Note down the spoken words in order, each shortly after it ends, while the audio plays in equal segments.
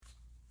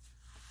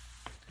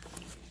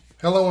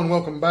Hello and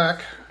welcome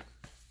back.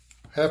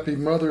 Happy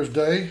Mother's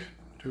Day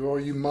to all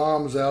you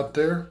moms out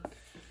there.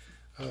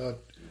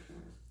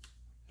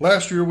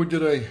 Last year we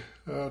did a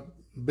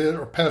bit,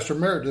 or Pastor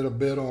Merritt did a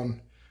bit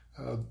on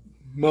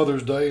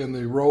Mother's Day and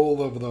the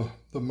role of the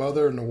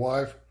mother and the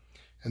wife.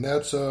 And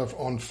that's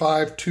on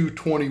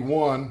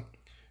 5/2/21.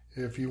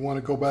 If you want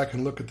to go back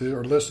and look at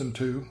or listen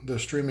to the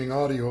streaming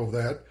audio of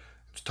that,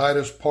 it's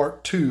Titus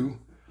Part 2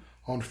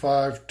 on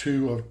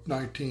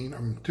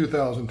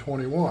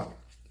 5/2/2021.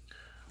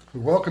 We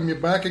welcome you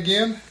back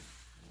again.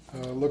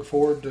 Look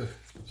forward to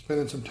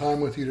spending some time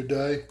with you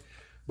today.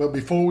 But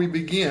before we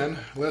begin,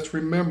 let's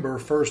remember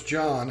 1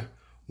 John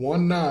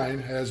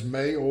 1:9 as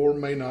may or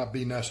may not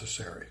be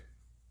necessary.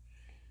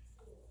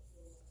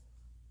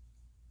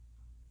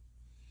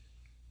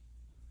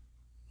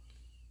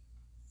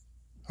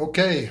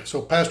 Okay,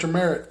 so Pastor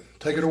Merritt,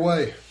 take it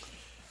away.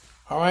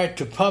 All right,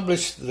 to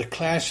publish the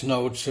class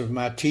notes of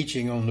my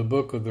teaching on the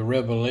book of the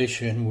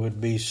Revelation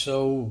would be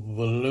so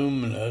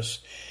voluminous,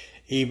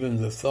 even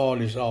the thought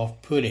is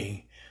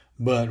off-putting,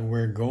 but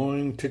we're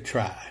going to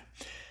try.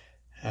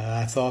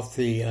 I thought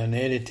the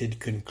unedited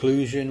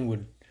conclusion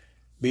would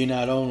be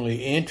not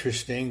only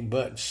interesting,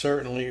 but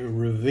certainly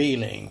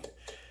revealing.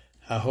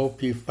 I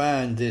hope you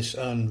find this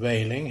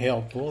unveiling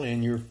helpful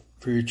in your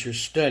future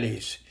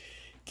studies.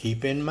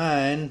 Keep in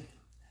mind,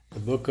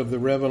 the book of the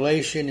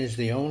Revelation is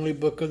the only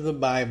book of the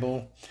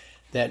Bible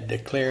that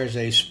declares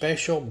a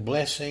special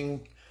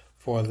blessing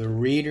for the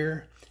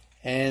reader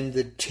and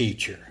the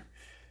teacher.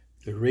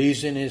 The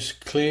reason is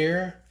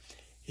clear.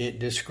 It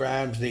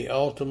describes the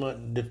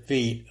ultimate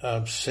defeat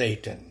of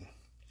Satan.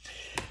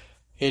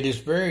 It is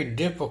very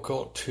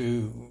difficult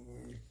to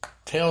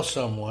tell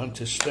someone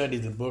to study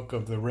the book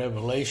of the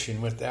Revelation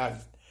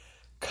without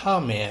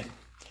comment,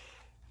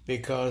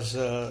 because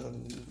the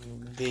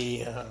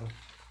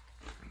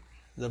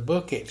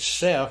book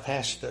itself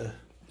has to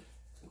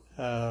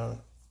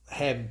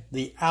have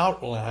the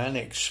outline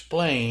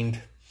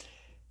explained,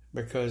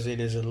 because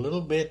it is a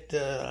little bit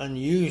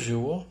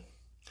unusual,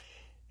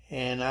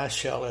 and I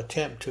shall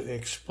attempt to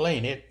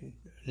explain it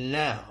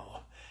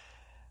now.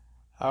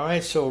 All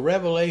right, so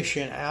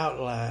Revelation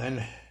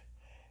outline.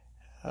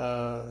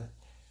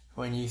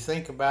 When you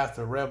think about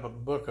the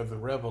book of the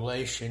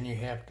Revelation, you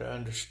have to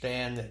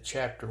understand that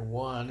chapter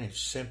 1 is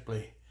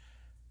simply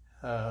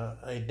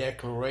a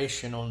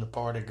declaration on the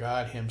part of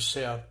God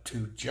himself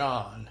to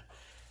John.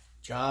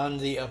 John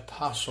the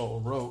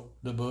Apostle wrote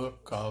the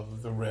book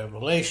of the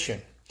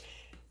Revelation.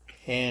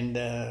 And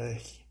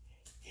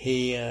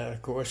he,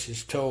 of course,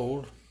 is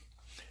told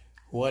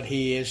what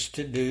he is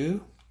to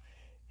do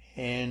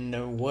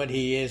and what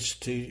he is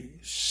to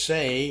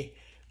say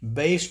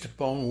based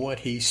upon what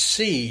he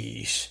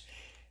sees.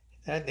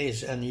 That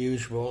is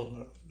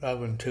unusual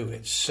of unto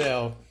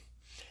itself,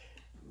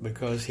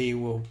 because he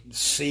will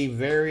see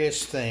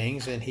various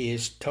things and he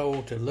is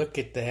told to look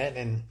at that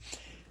and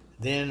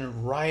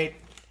then write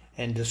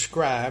and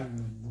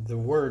describe the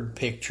word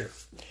picture.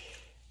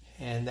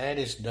 And that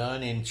is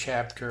done in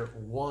chapter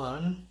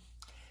 1.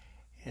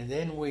 And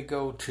then we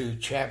go to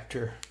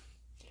chapter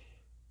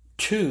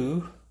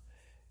 2,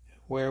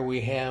 where we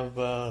have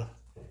a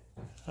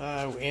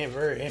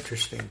very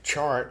interesting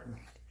chart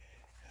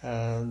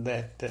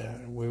that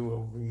we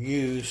will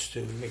use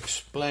to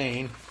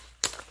explain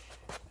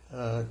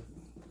the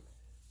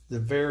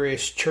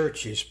various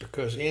churches,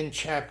 because in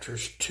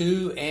chapters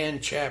 2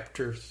 and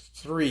chapter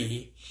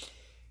 3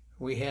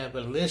 we have a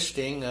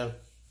listing of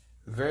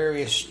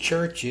various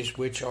churches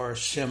which are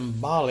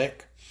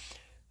symbolic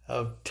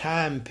of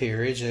time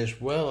periods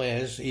as well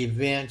as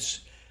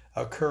events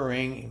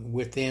occurring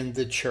within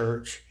the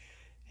church.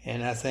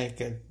 And I think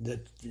that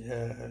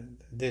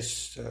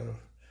this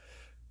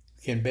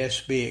can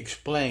best be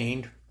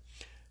explained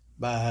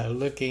by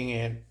looking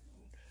at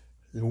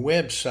the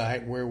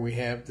website where we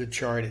have the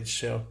chart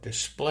itself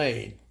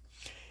displayed.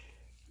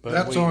 But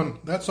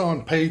that's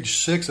on page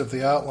 6 of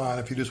the outline,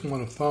 if you just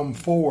want to thumb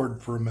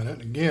forward for a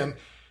minute. Again,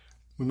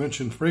 we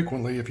mentioned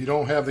frequently, if you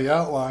don't have the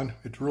outline,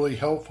 it's really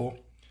helpful.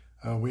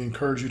 We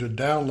encourage you to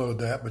download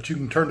that, but you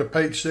can turn to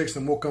page 6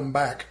 and we'll come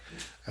back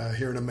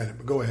here in a minute.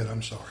 But go ahead,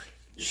 I'm sorry.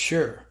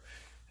 Sure.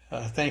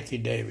 Thank you,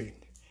 David.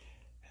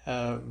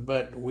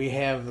 But we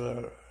have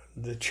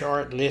the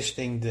chart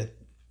listing the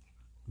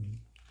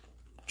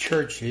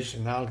churches,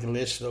 and I'll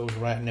list those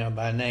right now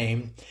by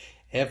name: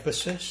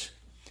 Ephesus,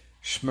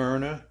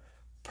 Smyrna,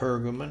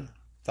 Pergamon,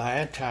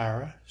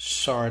 Thyatira,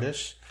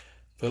 Sardis,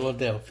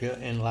 Philadelphia,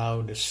 and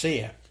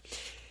Laodicea.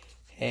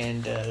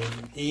 And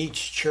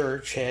each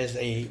church has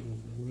a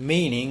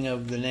meaning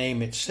of the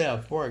name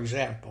itself, for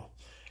example,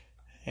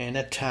 and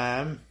a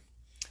time,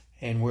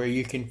 and where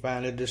you can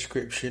find a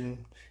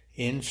description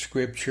in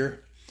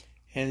Scripture,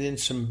 and then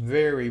some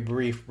very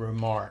brief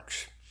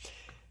remarks.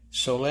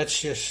 So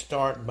let's just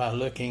start by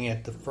looking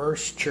at the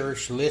first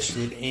church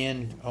listed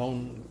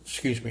on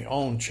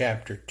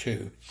chapter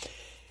 2.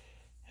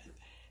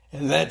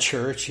 And that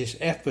church is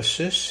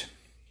Ephesus.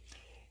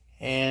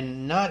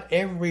 And not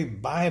every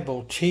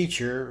Bible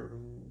teacher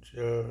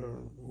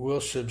will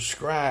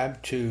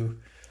subscribe to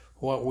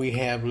what we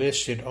have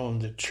listed on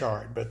the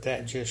chart, but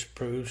that just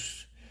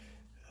proves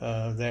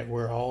that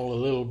we're all a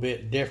little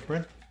bit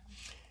different.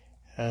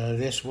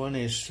 This one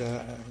is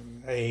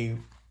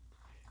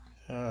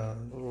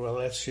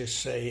let's just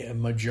say a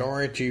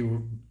majority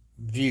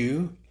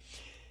view,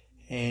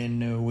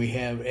 and we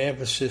have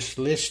Ephesus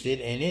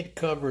listed, and it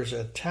covers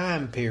a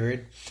time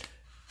period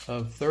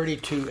of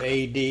 32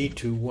 AD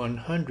to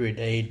 100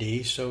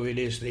 AD, so it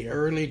is the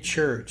early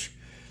church.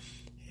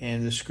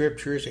 And the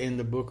scriptures in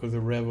the book of the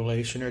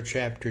Revelation are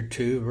chapter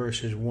 2,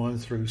 verses 1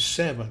 through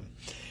 7.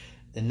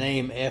 The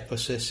name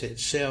Ephesus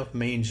itself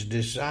means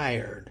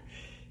desired.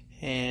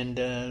 And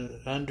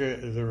under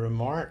the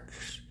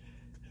remarks,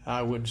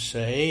 I would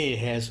say it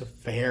has a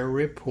fair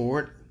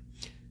report,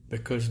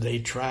 because they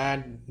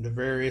tried the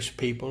various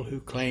people who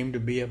claimed to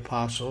be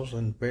apostles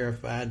and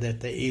verified that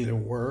they either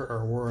were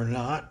or were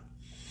not.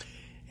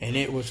 And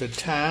it was a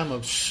time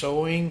of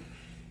sowing,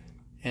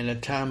 and a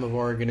time of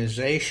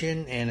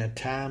organization, and a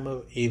time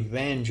of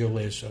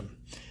evangelism.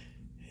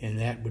 And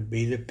that would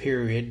be the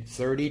period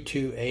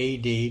 32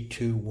 AD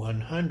to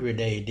 100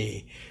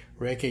 AD,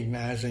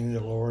 recognizing the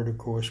Lord, of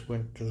course,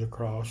 went to the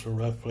cross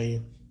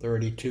roughly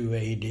 32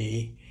 AD,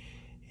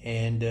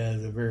 and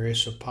the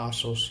various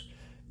apostles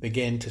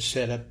began to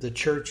set up the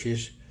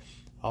churches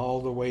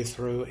all the way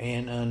through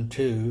and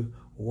unto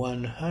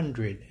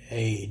 100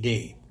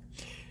 AD.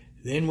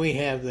 Then we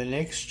have the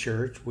next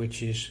church,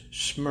 which is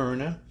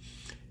Smyrna,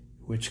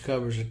 which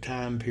covers a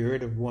time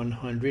period of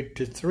 100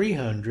 to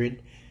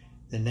 300.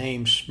 The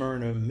name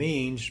Smyrna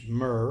means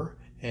myrrh,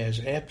 as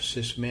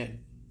Ephesus meant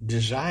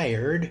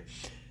desired.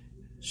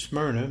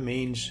 Smyrna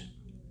means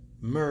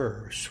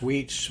myrrh,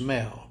 sweet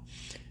smell.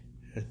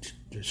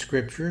 The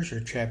scriptures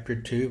are chapter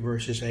 2,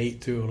 verses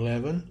 8 through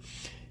 11.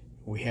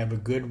 We have a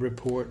good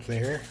report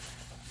there.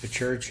 The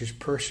church is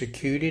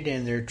persecuted,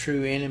 and their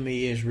true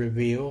enemy is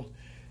revealed,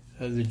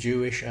 the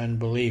Jewish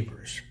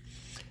unbelievers.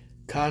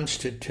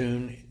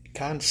 Constantine,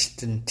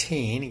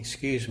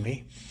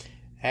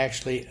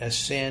 actually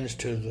ascends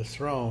to the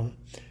throne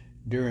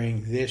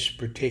during this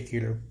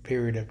particular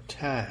period of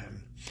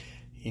time.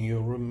 And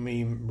you'll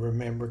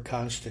remember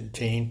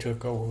Constantine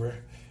took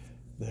over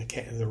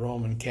the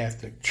Roman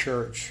Catholic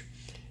Church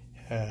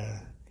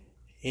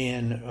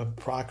in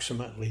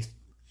approximately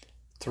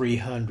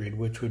 300,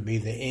 which would be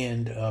the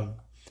end of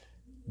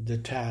the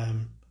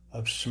time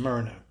of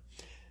Smyrna.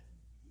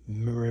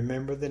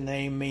 Remember, the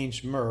name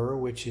means myrrh,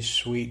 which is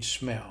sweet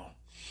smell.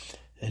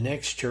 The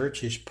next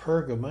church is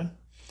Pergamon,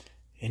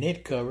 and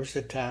it covers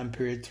the time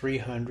period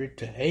 300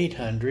 to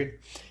 800,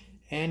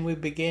 and we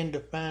begin to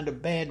find a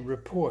bad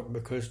report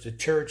because the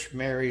church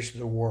marries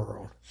the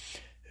world.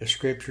 The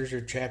scriptures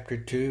are chapter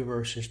 2,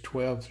 verses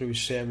 12 through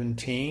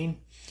 17,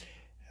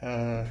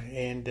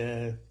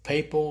 and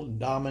papal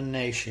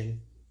domination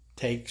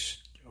takes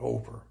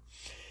over.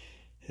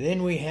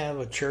 Then we have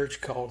a church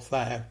called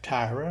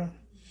Thyatira,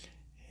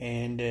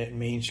 and it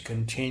means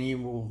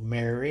continual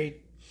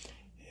married,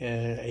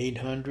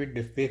 800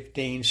 to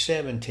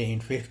 1517.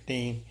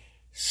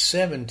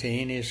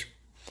 1517 is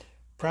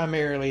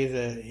primarily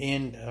the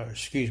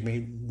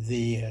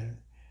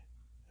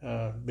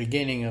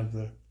beginning of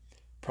the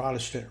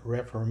Protestant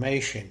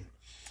Reformation,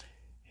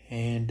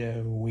 and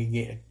we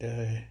get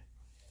a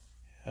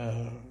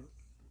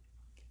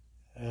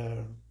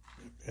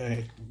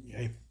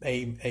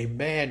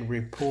bad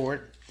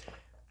report,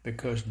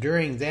 because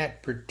during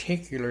that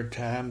particular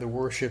time the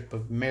worship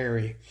of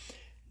Mary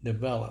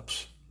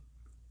develops.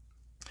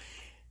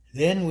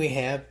 Then we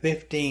have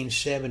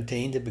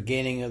 1517, the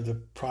beginning of the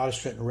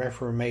Protestant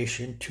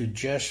Reformation, to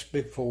just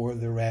before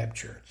the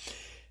rapture,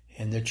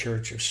 and the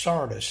Church of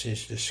Sardis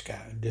is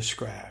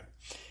described,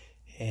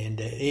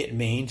 and it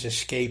means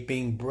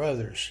escaping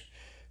brothers.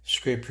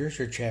 Scriptures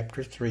are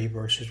chapter 3,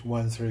 verses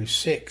 1 through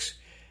 6,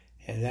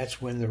 and that's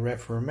when the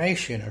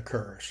Reformation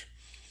occurs.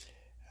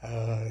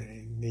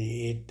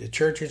 The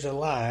church is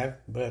alive,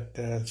 but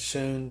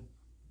soon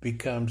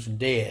becomes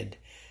dead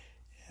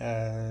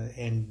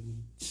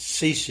and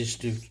ceases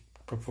to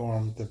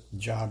perform the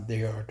job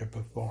they are to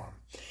perform.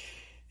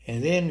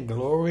 And then,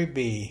 glory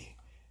be,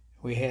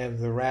 we have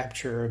the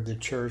rapture of the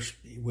church,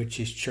 which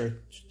is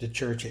the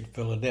church at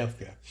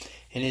Philadelphia,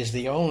 and is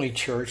the only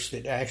church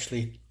that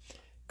actually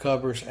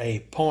covers a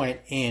point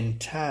in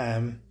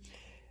time,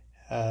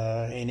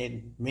 and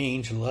it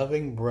means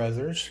loving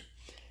brothers.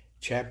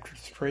 Chapter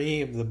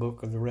 3 of the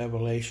book of the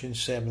Revelation,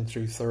 7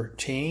 through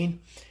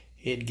 13.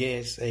 It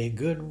gets a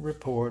good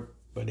report,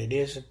 but it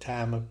is a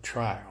time of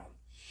trial.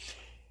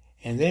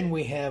 And then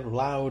we have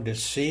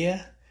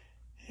Laodicea,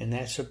 and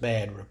that's a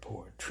bad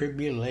report.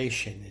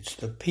 Tribulation, it's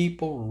the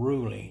people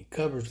ruling. It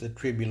covers the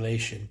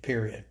tribulation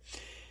period.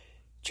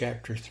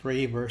 Chapter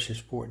 3, verses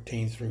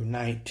 14 through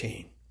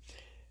 19.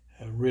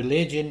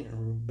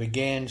 Religion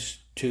begins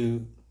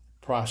to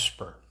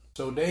prosper.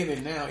 So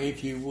David, now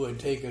if you would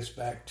take us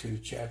back to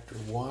chapter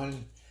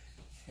 1,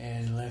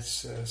 and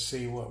let's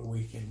see what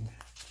we can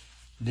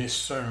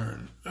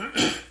discern.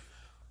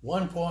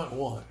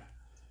 1.1.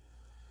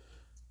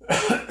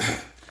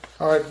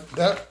 All right,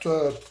 that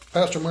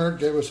Pastor Merritt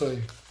gave us a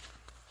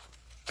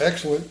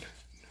excellent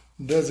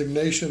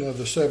designation of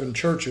the 7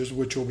 churches,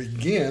 which will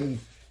begin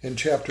in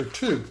chapter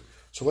 2.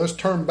 So let's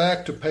turn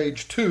back to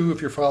page 2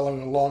 if you're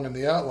following along in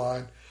the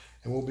outline,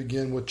 and we'll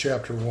begin with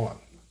chapter 1.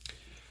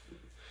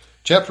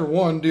 Chapter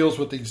 1 deals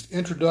with the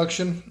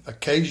introduction,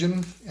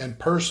 occasion, and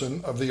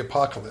person of the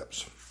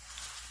apocalypse.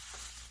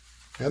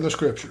 And the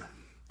scripture.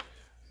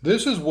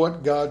 This is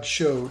what God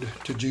showed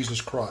to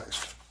Jesus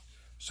Christ,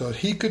 so that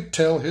he could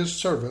tell his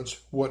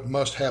servants what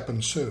must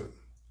happen soon.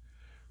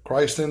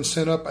 Christ then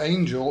sent up an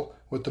angel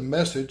with the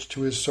message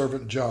to his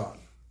servant John.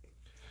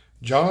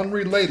 John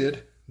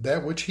related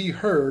that which he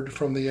heard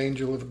from the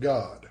angel of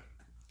God.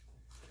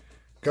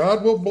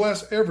 God will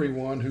bless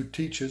everyone who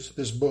teaches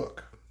this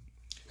book,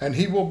 and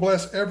he will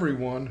bless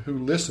everyone who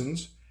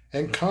listens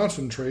and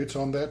concentrates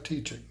on that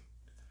teaching.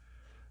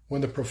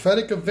 When the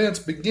prophetic events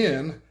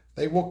begin,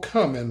 they will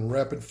come in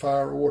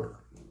rapid-fire order.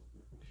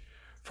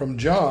 From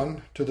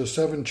John to the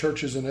 7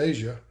 churches in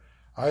Asia,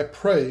 I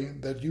pray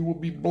that you will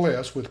be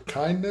blessed with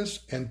kindness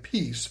and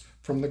peace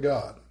from the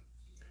God,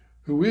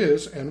 who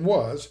is and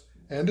was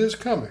and is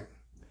coming.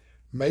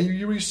 May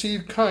you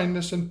receive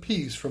kindness and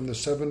peace from the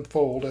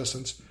 7-fold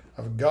essence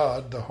of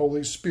God, the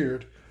Holy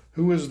Spirit,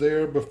 who is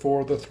there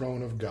before the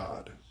throne of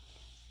God.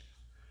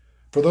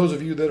 For those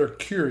of you that are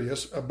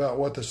curious about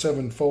what the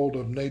 7-fold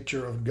of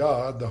nature of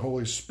God, the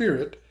Holy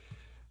Spirit,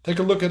 take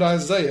a look at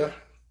Isaiah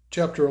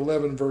chapter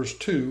 11, verse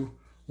 2,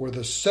 where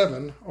the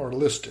 7 are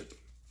listed.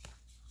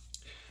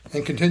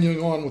 And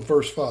continuing on with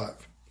verse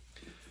 5.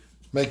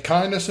 May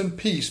kindness and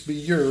peace be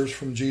yours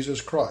from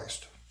Jesus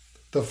Christ,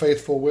 the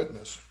faithful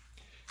witness.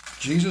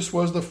 Jesus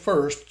was the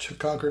first to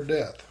conquer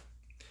death,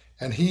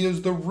 and he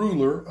is the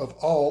ruler of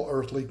all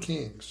earthly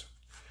kings.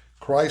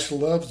 Christ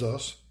loves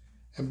us,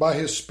 and by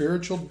his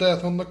spiritual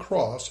death on the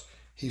cross,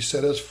 he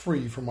set us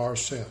free from our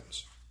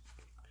sins.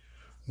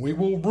 We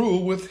will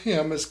rule with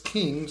him as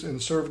kings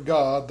and serve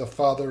God the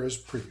Father as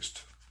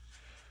priest.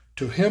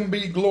 To him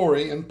be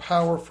glory and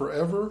power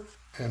forever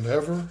and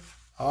ever.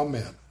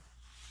 Amen.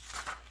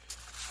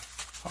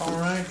 All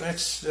right,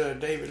 let's,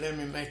 David, let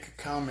me make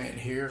a comment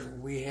here.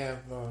 We have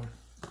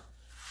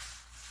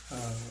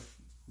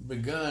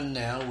begun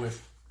now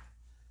with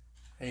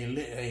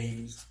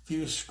a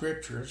few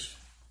scriptures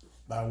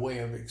by way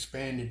of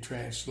expanded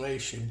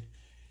translation,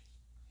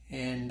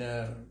 and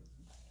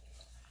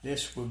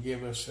this will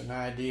give us an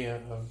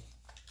idea of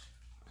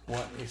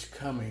what is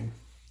coming.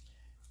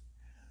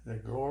 The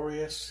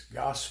glorious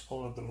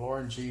gospel of the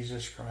Lord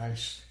Jesus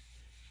Christ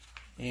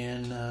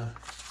in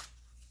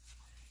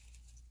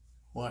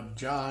what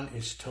John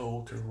is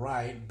told to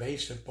write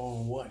based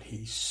upon what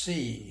he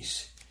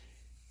sees,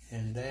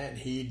 and that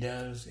he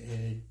does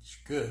a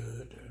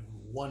good and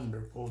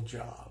wonderful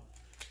job.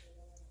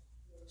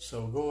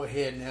 So go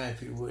ahead now,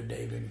 if you would,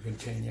 David, and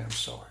continue. I'm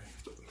sorry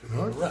to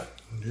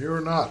interrupt.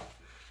 You're not.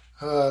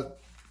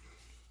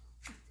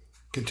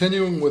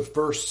 Continuing with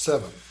verse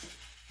 7.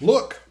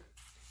 Look,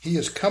 he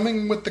is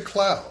coming with the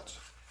clouds.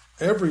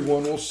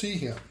 Everyone will see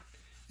him,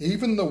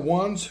 even the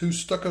ones who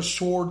stuck a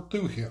sword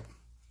through him.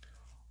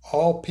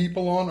 All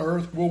people on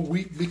earth will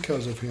weep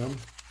because of him.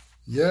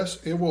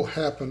 Yes, it will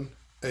happen.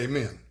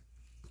 Amen.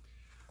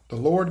 The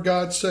Lord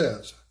God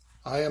says,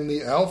 I am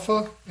the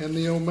Alpha and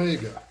the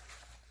Omega,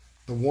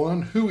 the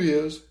one who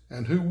is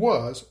and who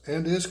was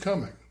and is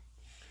coming.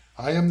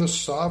 I am the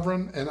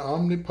sovereign and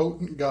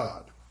omnipotent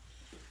God.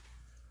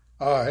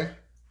 I,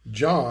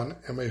 John,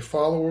 am a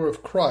follower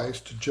of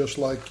Christ just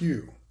like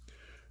you.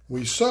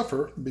 We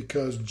suffer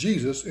because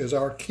Jesus is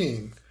our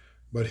King,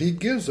 but he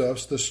gives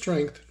us the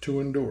strength to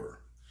endure.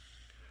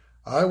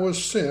 I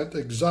was sent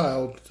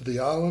exiled to the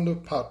island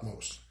of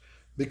Patmos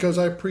because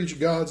I preached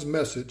God's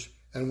message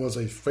and was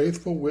a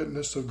faithful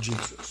witness of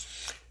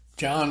Jesus.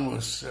 John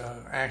was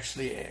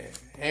actually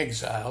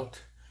exiled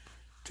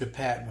to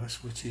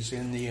Patmos, which is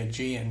in the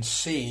Aegean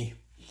Sea,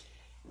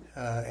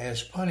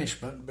 as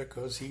punishment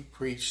because he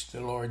preached the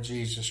Lord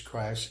Jesus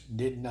Christ,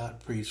 did not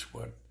preach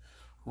what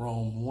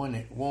Rome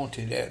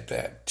wanted at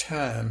that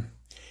time,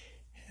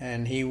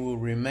 and he will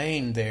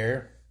remain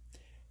there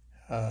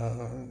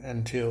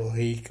until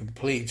he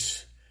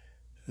completes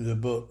the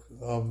book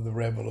of the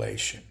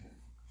Revelation.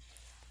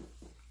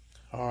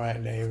 All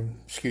right, David,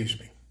 excuse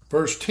me.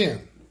 Verse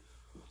 10.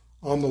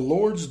 On the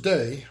Lord's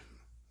day,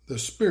 the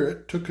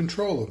Spirit took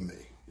control of me,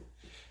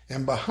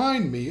 and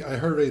behind me I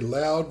heard a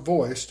loud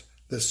voice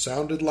that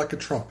sounded like a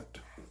trumpet.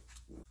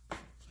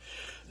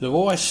 The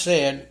voice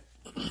said,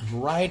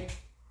 write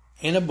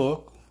in a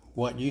book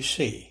what you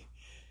see.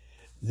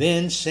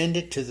 Then send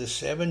it to the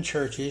 7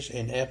 churches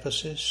in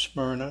Ephesus,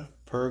 Smyrna,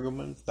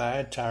 Pergamum,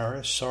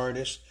 Thyatira,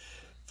 Sardis,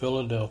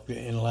 Philadelphia,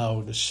 and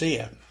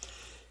Laodicea.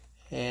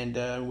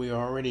 And we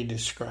already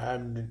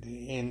described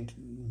in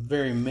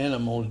very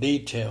minimal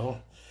detail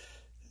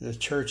the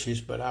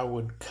churches, but I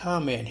would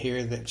comment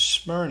here that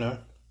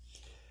Smyrna,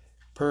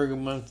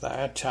 Pergamum,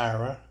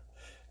 Thyatira,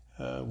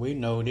 we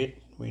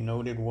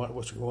noted what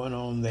was going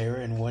on there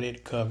and what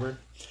it covered.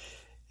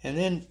 And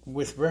then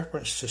with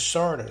reference to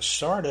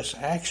Sardis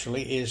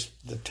actually is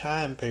the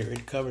time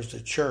period, covers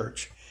the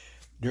church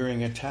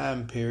during a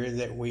time period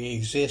that we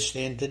exist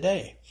in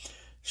today.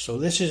 So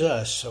this is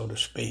us, so to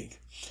speak.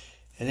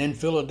 And then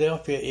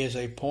Philadelphia is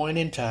a point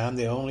in time,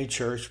 the only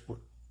church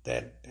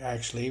that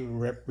actually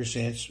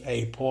represents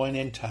a point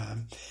in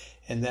time,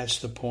 and that's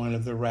the point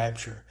of the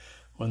rapture,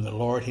 when the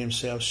Lord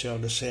himself shall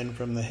descend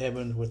from the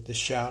heavens with the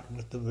shout,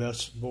 with the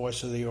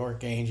voice of the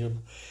archangel,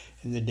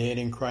 and the dead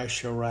in Christ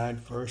shall rise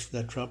first,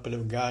 and the trumpet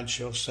of God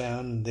shall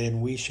sound, and then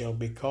we shall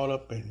be caught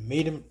up and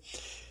meet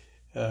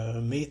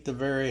the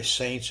various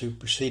saints who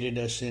preceded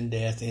us in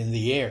death in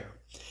the air.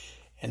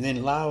 And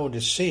then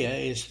Laodicea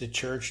is the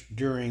church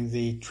during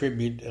the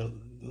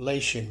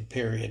tribulation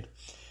period,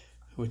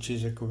 which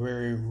is a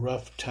very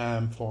rough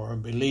time for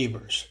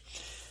believers.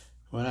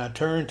 When I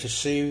turn to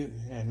see,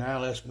 and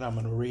now I'm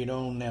going to read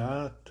on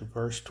now to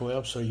verse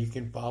 12 so you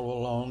can follow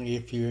along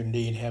if you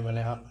indeed have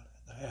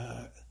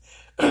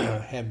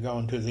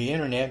gone to the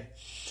internet,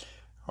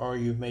 or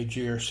you've made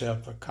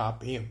yourself a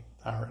copy of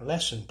our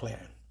lesson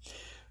plan.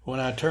 When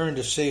I turned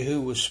to see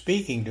who was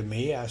speaking to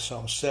me, I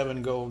saw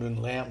 7 golden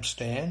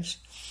lampstands.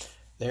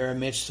 There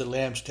amidst the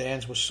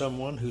lampstands was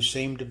someone who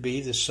seemed to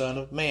be the Son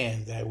of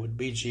Man. That would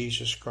be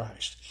Jesus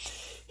Christ.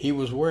 He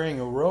was wearing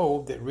a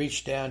robe that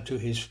reached down to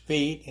his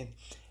feet,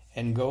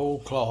 and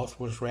gold cloth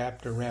was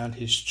wrapped around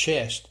his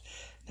chest.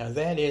 Now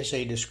that is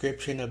a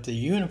description of the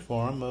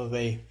uniform of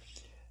a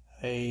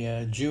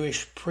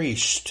Jewish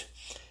priest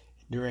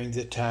during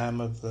the time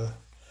of of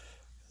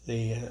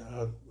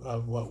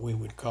what we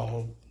would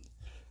call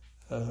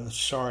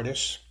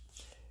Sardis.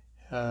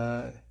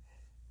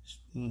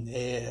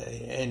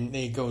 And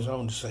he goes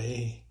on to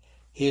say,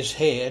 his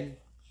head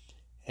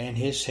and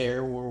his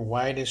hair were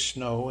white as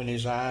snow, and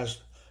his eyes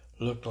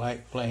looked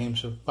like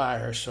flames of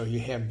fire. So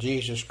you have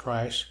Jesus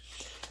Christ,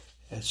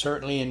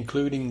 certainly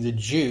including the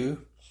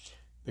Jew,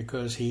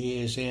 because he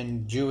is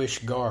in Jewish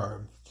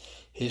garb.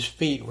 His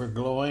feet were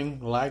glowing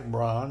like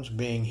bronze,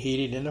 being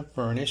heated in a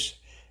furnace,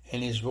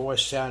 and his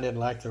voice sounded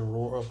like the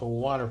roar of a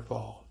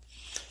waterfall.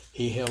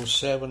 He held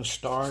 7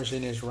 stars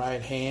in his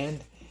right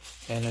hand,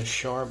 and a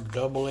sharp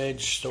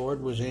double-edged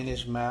sword was in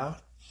his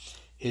mouth.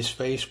 His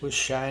face was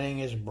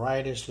shining as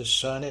bright as the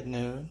sun at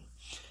noon.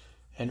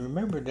 And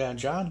remember, now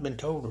John's been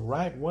told to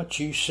write what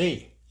you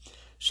see.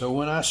 So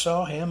when I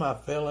saw him, I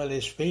fell at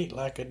his feet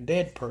like a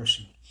dead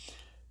person.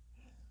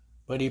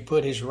 But he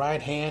put his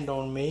right hand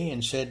on me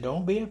and said,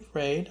 "Don't be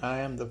afraid. I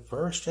am the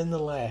first and the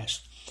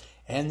last,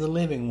 and the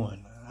living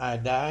one. I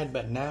died,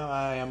 but now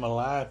I am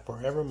alive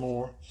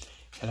forevermore,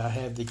 and I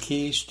have the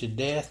keys to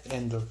death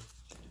and the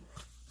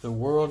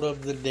world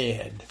of the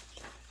dead."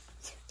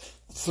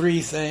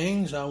 3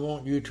 things I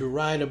want you to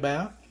write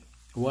about: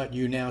 what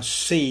you now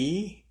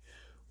see,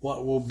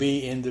 what will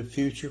be in the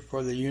future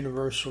for the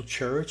universal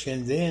church,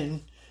 and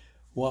then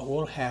what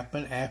will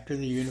happen after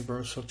the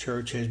universal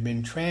church has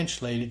been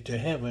translated to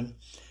heaven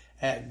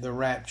at the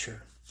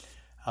rapture.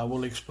 I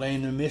will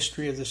explain the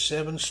mystery of the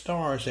 7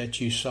 stars that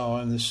you saw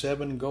in the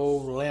 7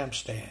 gold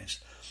lampstands.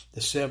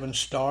 The 7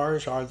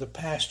 stars are the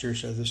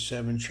pastors of the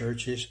 7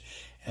 churches,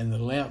 and the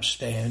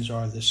lampstands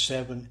are the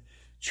 7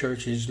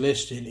 churches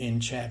listed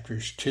in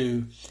chapters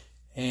 2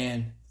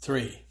 and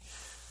 3.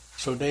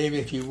 So Dave,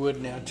 if you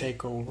would now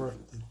take over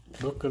the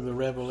book of the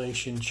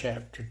Revelation,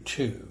 chapter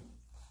 2.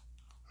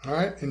 All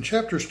right, in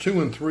chapters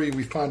 2 and 3,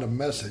 we find a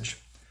message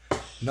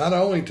not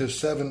only to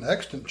 7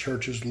 extant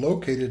churches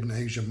located in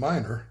Asia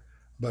Minor,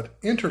 but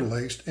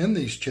interlaced in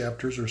these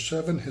chapters are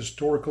 7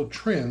 historical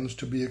trends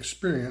to be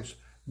experienced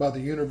by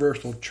the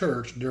universal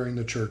church during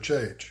the church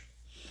age.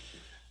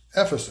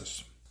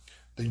 Ephesus,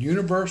 the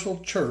universal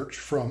church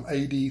from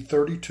AD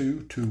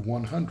 32 to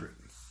 100.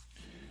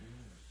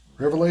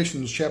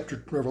 Revelation chapter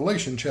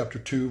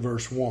 2,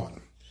 verse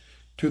 1.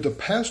 To the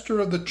pastor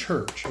of the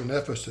church in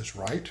Ephesus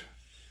write,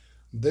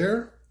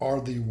 "There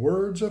are the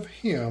words of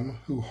him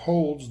who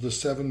holds the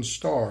 7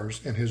 stars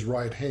in his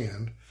right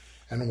hand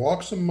and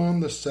walks among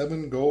the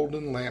 7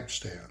 golden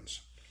lampstands.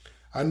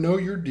 I know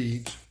your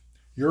deeds,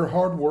 your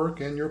hard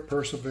work, and your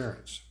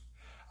perseverance.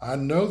 I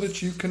know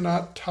that you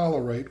cannot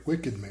tolerate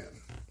wicked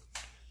men,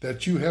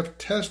 that you have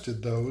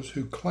tested those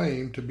who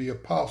claim to be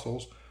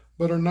apostles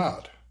but are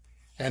not,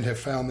 and have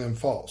found them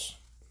false.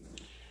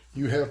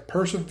 You have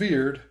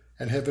persevered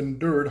and have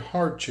endured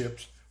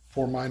hardships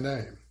for my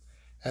name,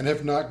 and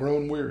have not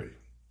grown weary.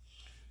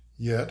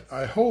 Yet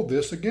I hold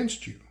this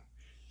against you.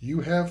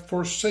 You have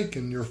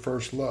forsaken your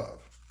first love.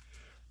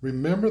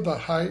 Remember the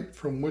height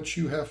from which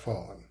you have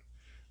fallen.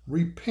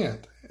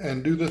 Repent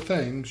and do the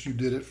things you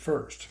did at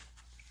first.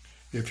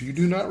 If you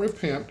do not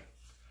repent,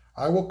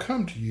 I will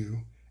come to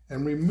you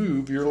and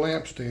remove your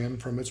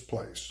lampstand from its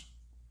place.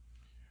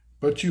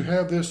 But you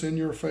have this in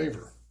your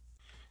favor.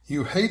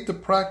 You hate the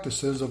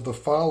practices of the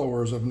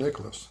followers of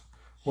Nicholas,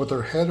 with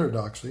their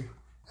heterodoxy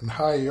and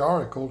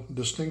hierarchical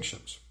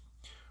distinctions,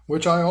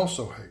 which I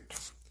also hate.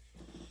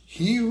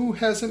 He who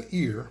has an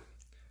ear,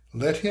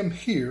 let him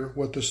hear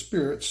what the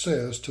Spirit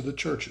says to the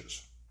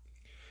churches.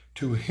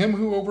 To him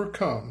who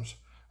overcomes,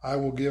 I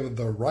will give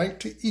the right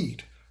to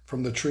eat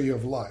from the tree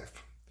of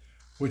life,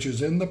 which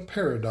is in the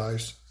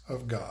paradise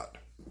of God."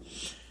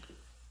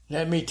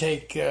 Let me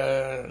take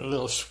a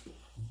little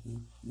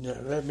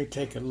Let me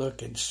take a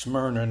look at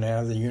Smyrna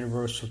now, the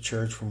universal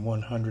church from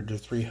 100 to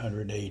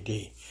 300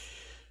 A.D.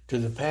 To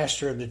the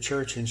pastor of the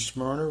church in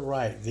Smyrna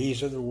write,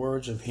 these are the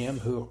words of him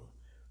who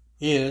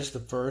is the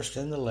first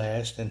and the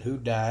last, and who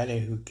died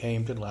and who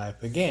came to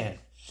life again.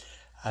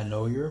 I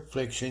know your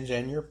afflictions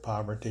and your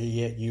poverty,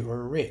 yet you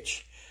are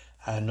rich.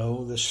 I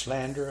know the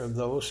slander of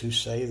those who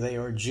say they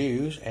are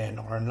Jews and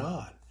are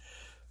not,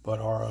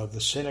 but are of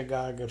the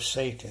synagogue of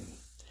Satan.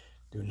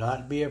 Do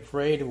not be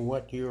afraid of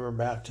what you are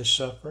about to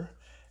suffer.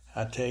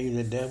 I tell you,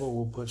 the devil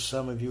will put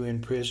some of you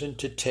in prison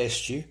to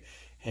test you,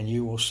 and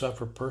you will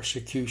suffer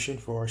persecution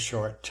for a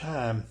short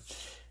time.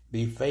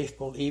 Be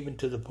faithful even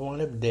to the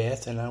point of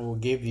death, and I will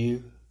give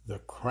you the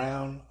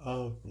crown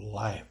of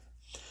life.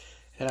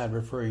 And I'd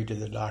refer you to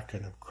the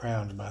doctrine of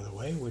crowns, by the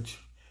way, which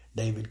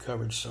David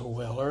covered so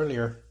well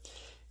earlier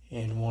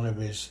in one of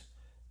his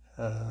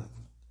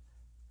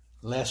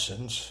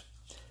lessons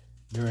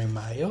during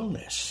my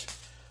illness.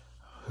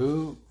 He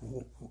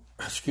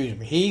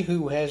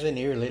who has an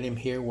ear, let him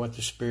hear what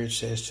the Spirit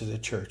says to the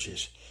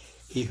churches.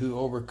 He who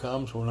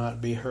overcomes will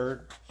not be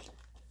hurt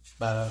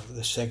by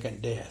the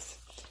second death.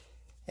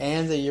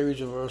 And the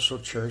universal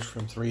church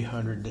from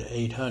 300 to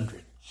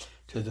 800.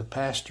 To the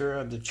pastor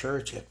of the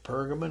church at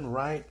Pergamon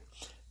write,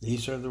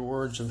 these are the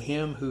words of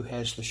him who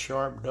has the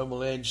sharp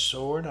double-edged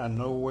sword. I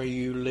know where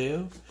you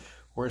live,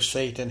 where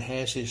Satan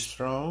has his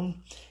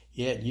throne,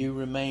 yet you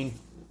remain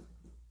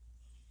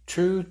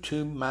true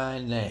to my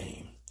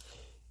name.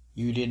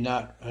 You did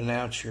not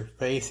announce your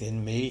faith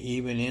in me,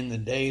 even in the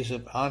days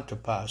of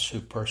Antipas, who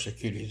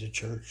persecuted the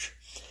church.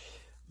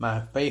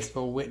 My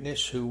faithful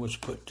witness, who was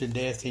put to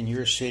death in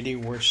your city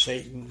where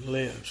Satan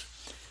lives.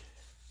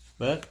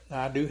 But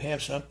I do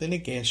have something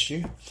against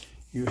you.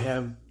 You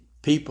have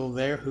people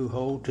there who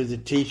hold to the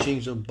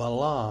teachings of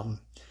Balaam.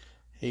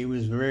 He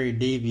was very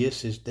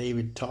devious, as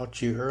David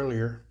taught you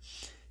earlier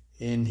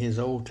in his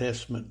Old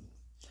Testament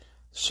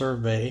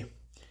survey.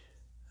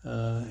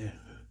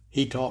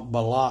 He taught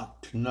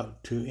Balak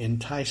to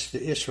entice the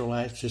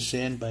Israelites to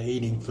sin by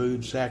eating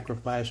food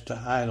sacrificed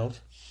to idols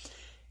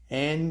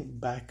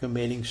and by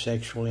committing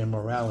sexual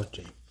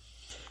immorality.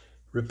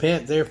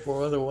 Repent,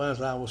 therefore, otherwise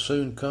I will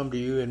soon come to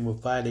you and will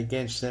fight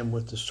against them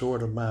with the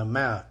sword of my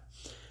mouth.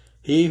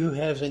 He who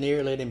has an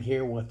ear, let him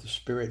hear what the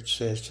Spirit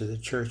says to the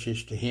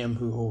churches. To him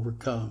who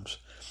overcomes,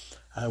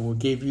 I will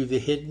give you the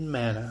hidden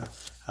manna.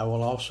 I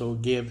will also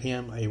give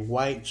him a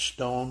white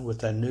stone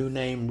with a new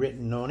name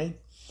written on it,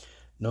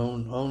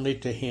 known only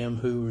to him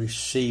who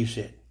receives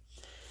it.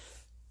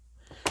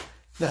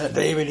 Now,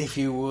 David, if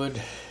you would,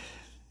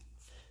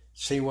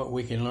 see what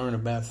we can learn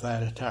about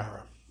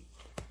Thyatira.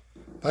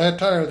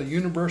 Thyatira, the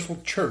universal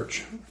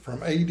church,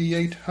 from AD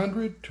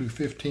 800 to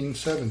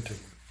 1517.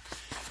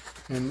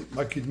 And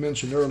like you'd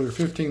mentioned earlier,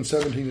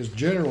 1517 is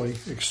generally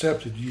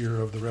accepted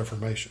year of the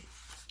Reformation.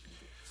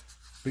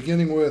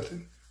 Beginning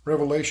with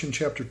Revelation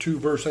chapter 2,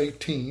 verse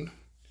 18,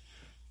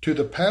 to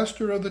the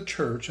pastor of the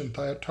church in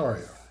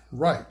Thyatira,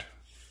 write,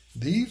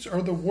 these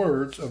are the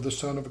words of the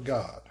Son of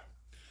God,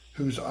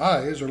 whose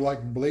eyes are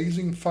like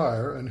blazing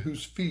fire and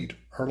whose feet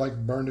are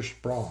like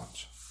burnished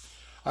bronze.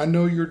 I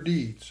know your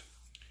deeds,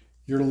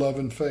 your love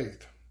and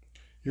faith,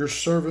 your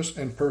service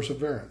and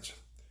perseverance,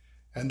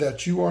 and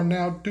that you are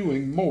now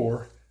doing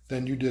more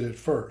than you did at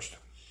first.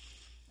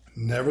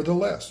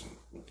 Nevertheless,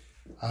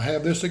 I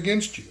have this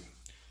against you.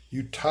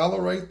 You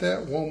tolerate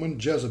that woman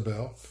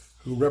Jezebel,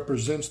 who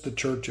represents the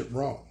church at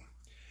Rome,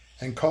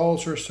 and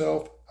calls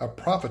herself a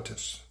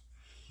prophetess.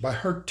 By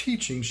her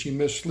teaching she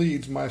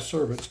misleads my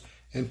servants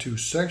into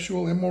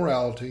sexual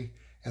immorality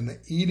and the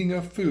eating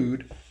of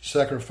food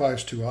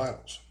sacrificed to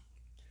idols.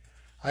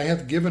 I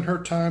have given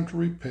her time to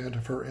repent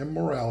of her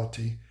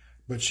immorality,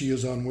 but she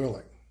is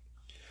unwilling.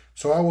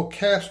 So I will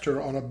cast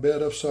her on a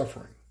bed of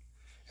suffering,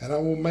 and I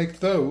will make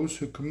those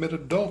who commit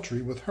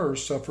adultery with her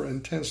suffer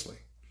intensely,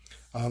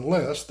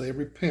 unless they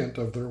repent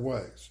of their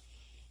ways.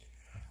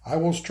 I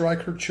will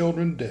strike her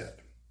children dead.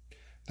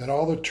 Then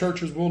all the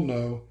churches will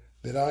know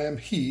that I am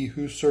he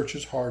who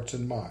searches hearts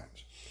and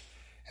minds,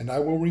 and I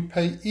will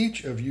repay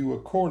each of you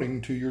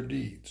according to your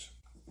deeds.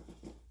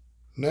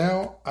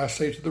 Now I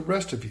say to the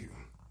rest of you,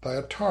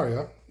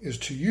 Thyatira is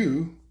to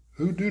you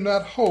who do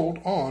not hold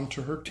on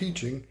to her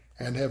teaching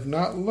and have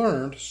not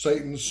learned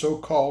Satan's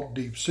so-called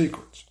deep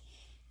secrets.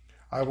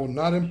 I will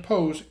not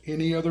impose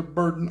any other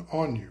burden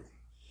on you.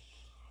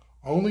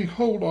 Only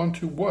hold on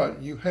to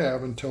what you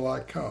have until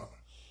I come.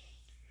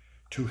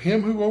 To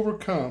him who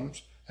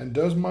overcomes and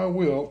does my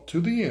will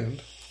to the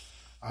end,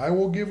 I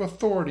will give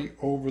authority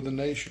over the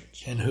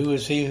nations. And who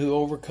is he who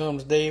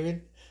overcomes,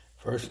 David?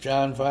 1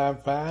 John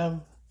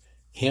 5:5,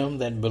 him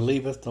that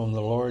believeth on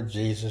the Lord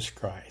Jesus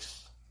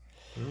Christ.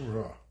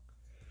 Hoorah.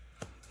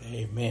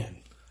 Amen.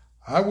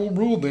 I will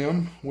rule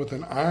them with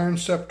an iron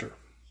scepter.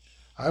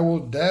 I will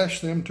dash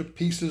them to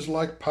pieces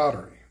like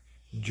pottery,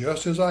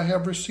 just as I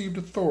have received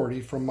authority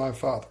from my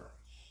Father.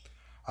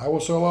 I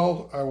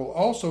will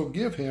also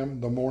give him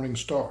the morning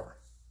star.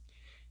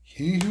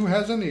 He who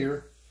has an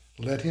ear,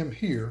 let him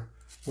hear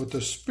what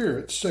the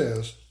Spirit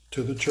says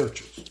to the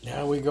churches.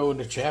 Now we go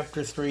to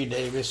chapter 3,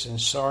 Davis, in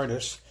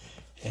Sardis.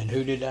 And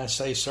who did I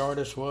say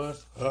Sardis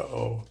was?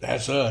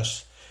 That's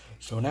us.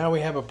 So now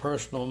we have a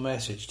personal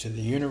message to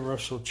the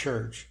universal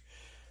church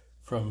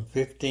from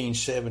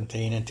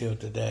 1517 until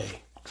today.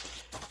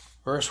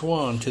 Verse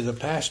 1, to the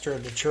pastor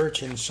of the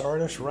church in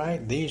Sardis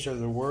write, these are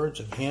the words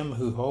of him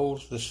who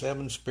holds the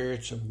 7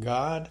 spirits of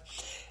God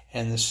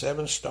and the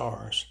 7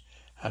 stars.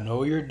 I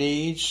know your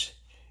deeds.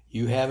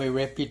 You have a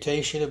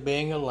reputation of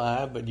being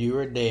alive, but you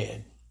are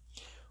dead.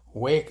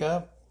 Wake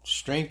up,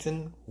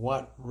 strengthen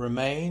what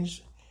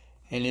remains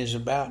and is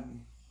about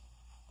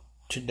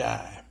to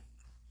die.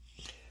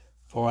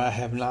 For I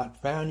have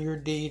not found your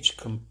deeds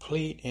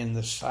complete in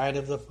the sight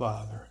of the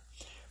Father.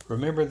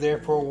 Remember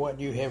therefore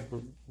what you have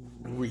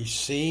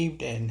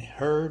received and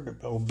heard,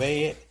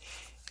 obey it,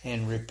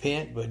 and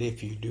repent. But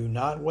if you do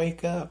not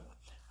wake up,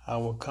 I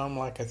will come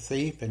like a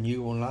thief, and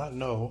you will not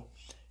know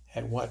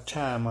at what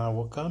time I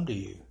will come to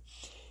you.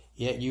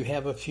 Yet you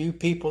have a few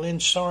people in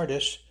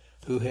Sardis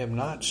who have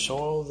not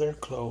soiled their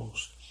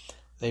clothes.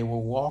 They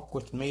will walk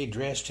with me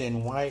dressed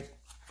in white,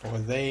 for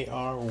they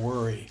are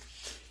worthy.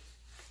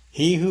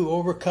 He who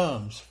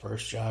overcomes, 1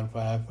 John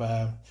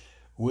 5:5,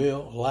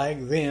 will,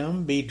 like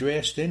them, be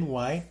dressed in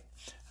white.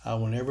 I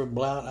will never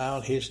blot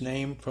out his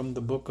name from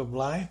the book of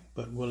life,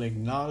 but will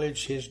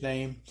acknowledge his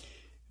name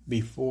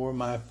before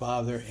my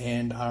Father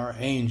and our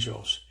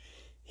angels.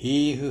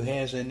 He who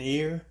has an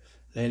ear,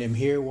 let him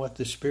hear what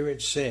the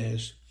Spirit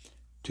says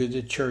to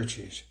the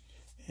churches.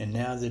 And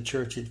now the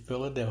church at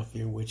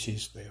Philadelphia, which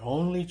is the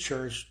only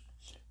church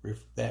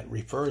that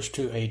refers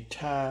to a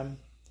time,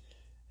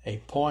 a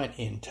point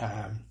in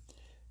time,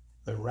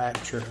 the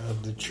rapture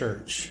of the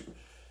church.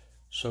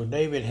 So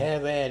David,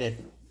 have at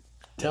it.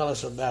 Tell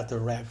us about the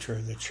rapture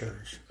of the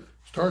church.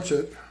 Starts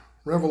at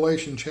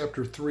Revelation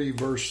chapter 3,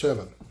 verse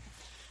 7.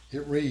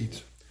 It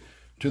reads,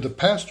 to the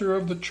pastor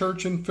of the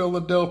church in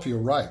Philadelphia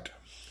write,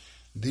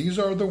 these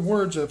are the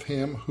words of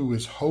him who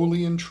is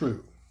holy and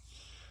true,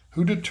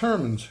 who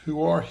determines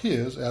who are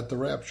his at the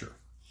rapture.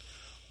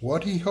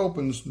 What he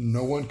opens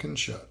no one can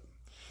shut,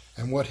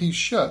 and what he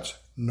shuts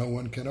no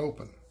one can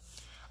open.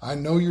 I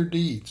know your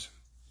deeds.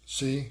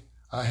 See,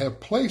 I have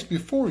placed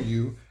before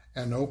you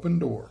an open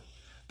door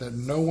that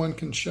no one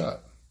can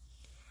shut.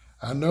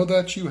 I know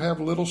that you have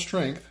little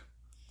strength,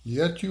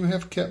 yet you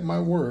have kept my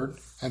word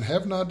and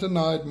have not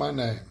denied my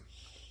name.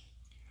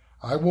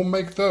 I will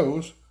make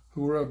those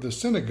who are of the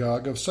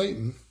synagogue of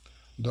Satan,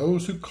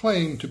 those who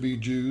claim to be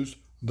Jews,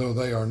 though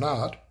they are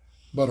not,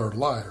 but are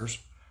liars,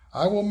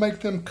 I will make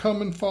them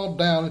come and fall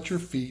down at your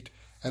feet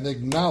and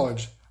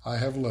acknowledge I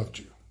have loved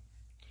you.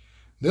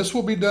 This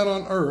will be done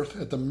on earth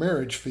at the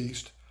marriage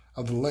feast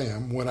of the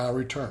Lamb when I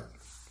return.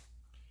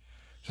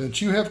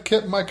 Since you have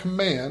kept my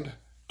command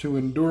to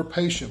endure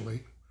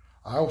patiently,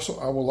 I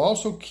will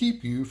also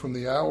keep you from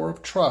the hour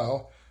of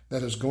trial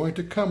that is going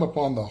to come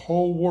upon the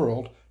whole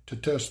world to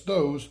test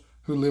those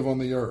who live on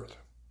the earth.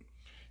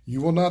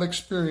 You will not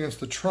experience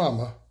the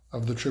trauma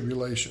of the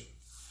tribulation.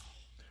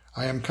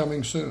 I am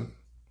coming soon.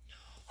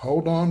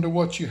 Hold on to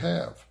what you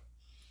have,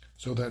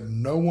 so that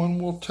no one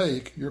will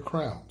take your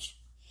crowns.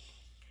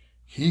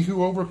 He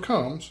who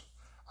overcomes,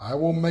 I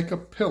will make a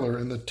pillar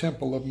in the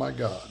temple of my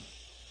God.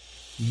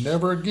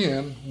 Never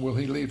again will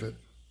he leave it.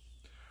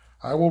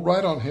 I will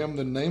write on him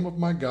the name of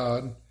my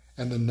God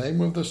and the name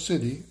of the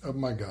city of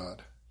my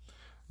God,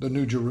 the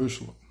New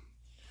Jerusalem,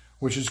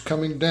 which is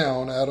coming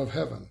down out of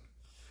heaven.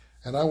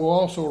 And I will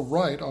also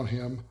write on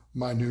him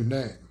my new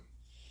name.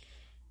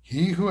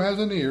 He who has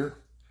an ear,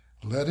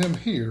 let him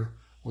hear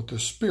what the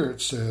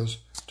Spirit says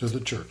to the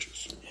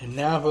churches. And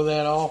now for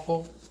that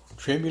awful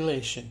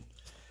tribulation,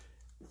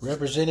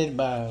 represented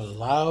by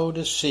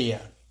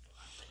Laodicea.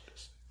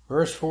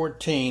 Verse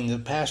 14, the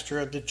pastor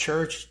of the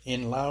church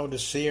in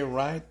Laodicea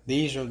write,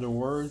 these are the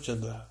words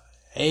of the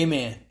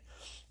Amen,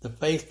 the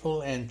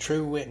faithful and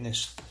true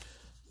witness,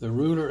 the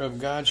ruler of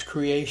God's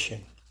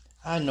creation.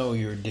 I know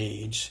your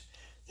deeds,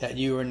 that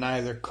you are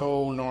neither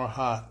cold nor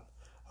hot.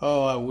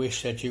 Oh, I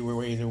wish that you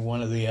were either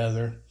one or the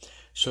other.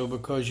 So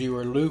because you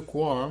are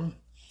lukewarm,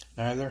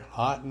 neither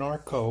hot nor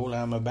cold,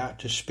 I am about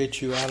to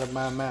spit you out of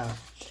my mouth.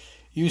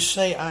 You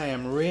say, I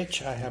am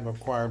rich, I have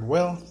acquired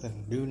wealth,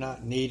 and do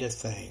not need a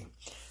thing.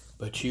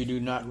 But you do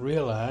not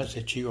realize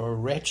that you are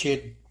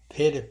wretched,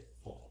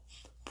 pitiful,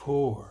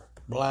 poor,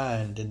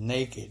 blind, and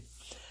naked.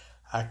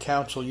 I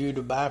counsel you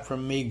to buy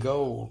from me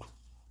gold,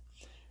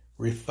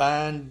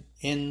 refined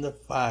in the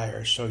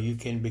fire, so you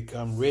can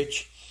become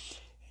rich,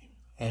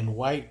 and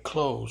white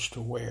clothes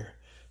to wear,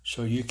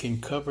 so you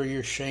can cover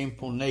your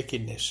shameful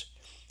nakedness,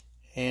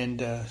 and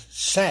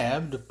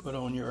salve to put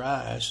on your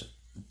eyes,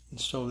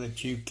 so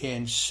that you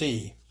can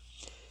see.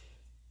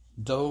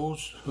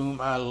 Those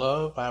whom I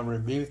love, I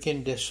rebuke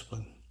and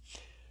discipline.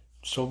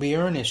 So be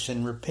earnest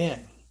and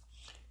repent.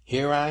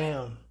 Here I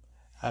am.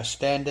 I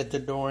stand at the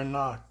door and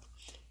knock.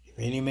 If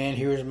any man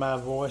hears my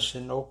voice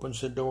and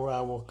opens the door,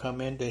 I will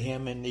come into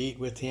him and eat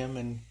with him,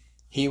 and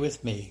he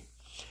with me.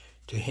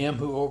 To him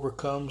who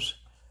overcomes,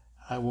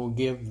 I will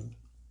give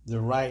the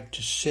right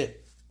to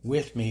sit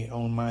with me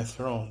on my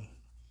throne,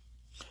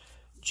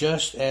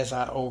 just as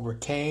I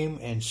overcame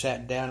and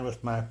sat down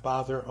with my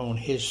Father on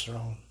his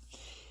throne.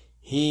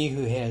 He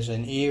who has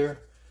an ear,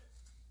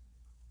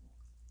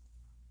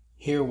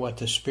 hear what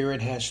the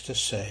Spirit has to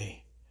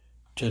say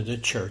to the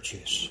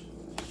churches.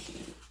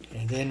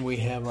 And then we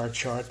have our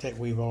chart that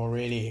we've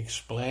already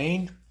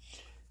explained,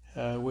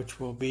 which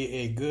will be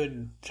a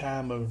good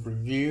time of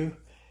review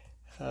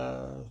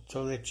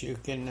so that you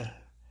can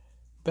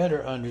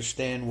better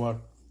understand what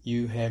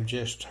you have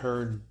just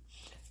heard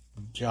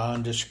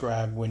John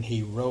describe when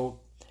he wrote,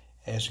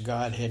 as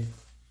God had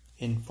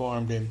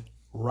informed him,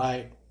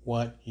 write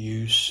what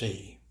you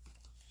see.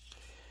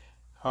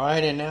 All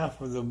right, and now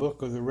for the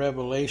book of the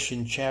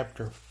Revelation,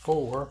 chapter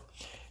 4.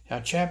 Now,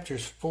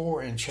 chapters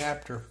 4 and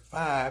chapter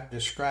 5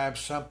 describe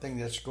something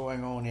that's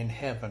going on in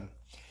heaven,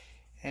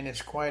 and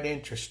it's quite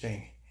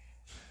interesting.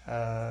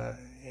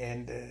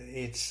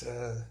 It's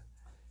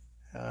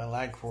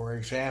like, for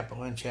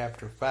example, in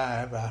chapter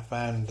 5, I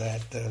find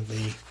that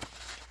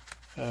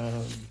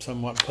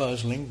somewhat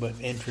puzzling but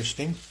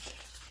interesting,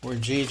 where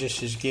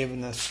Jesus is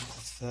giving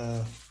us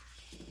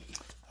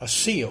a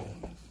seal,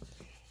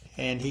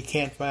 and he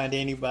can't find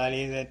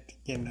anybody that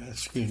can,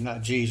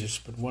 not Jesus,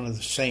 but one of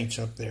the saints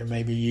up there,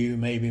 maybe you,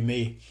 maybe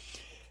me,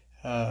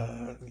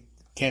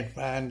 can't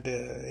find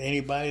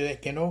anybody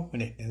that can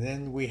open it. And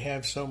then we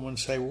have someone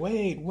say,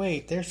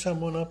 wait, there's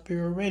someone up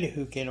here already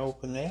who can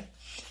open that.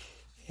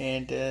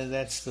 And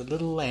that's the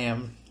little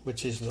lamb,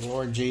 which is the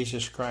Lord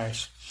Jesus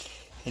Christ.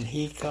 And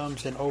he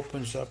comes and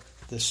opens up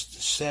the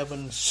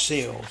 7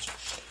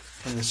 seals.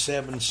 And the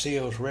 7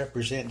 seals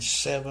represent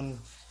 7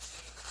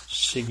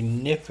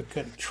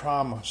 significant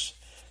traumas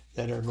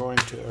that are going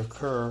to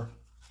occur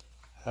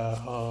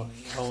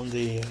on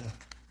the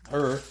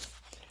earth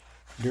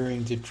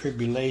during the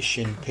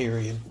tribulation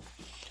period.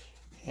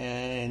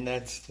 And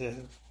that's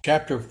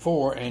chapter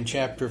 4 and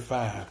chapter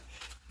 5.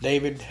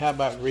 David, how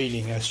about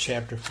reading us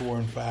chapter 4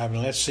 and 5,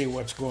 and let's see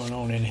what's going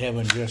on in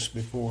heaven just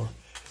before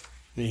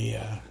the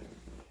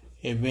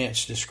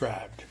events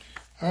described.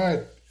 All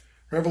right.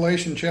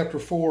 Revelation chapter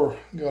 4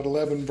 got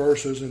 11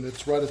 verses, and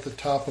it's right at the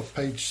top of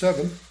page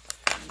 7.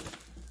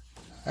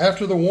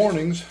 After the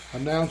warnings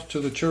announced to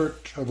the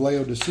church of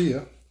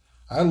Laodicea,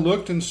 I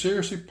looked and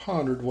seriously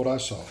pondered what I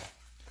saw.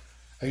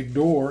 A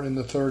door in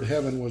the third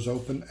heaven was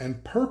opened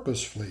and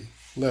purposefully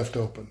left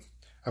open,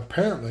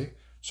 apparently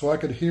so I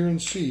could hear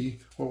and see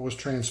what was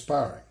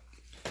transpiring.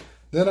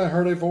 Then I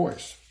heard a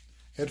voice.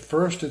 At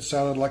first it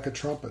sounded like a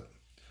trumpet.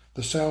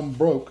 The sound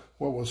broke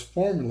what was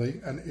formerly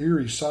an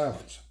eerie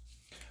silence.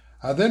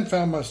 I then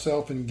found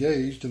myself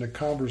engaged in a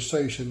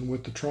conversation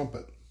with the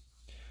trumpet.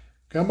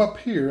 Come up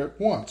here at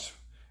once,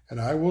 and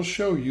I will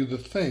show you the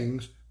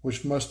things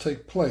which must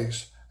take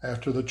place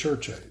after the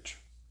church age.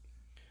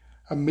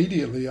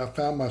 Immediately I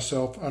found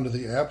myself under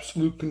the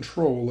absolute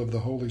control of the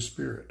Holy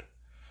Spirit.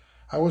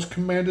 I was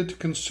commanded to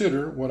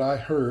consider what I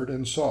heard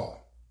and saw.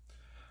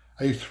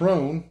 A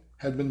throne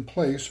had been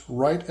placed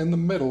right in the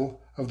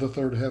middle of the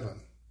third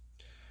heaven,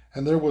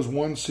 and there was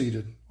one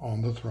seated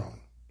on the throne.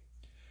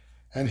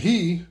 And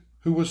he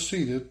who was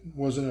seated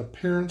was in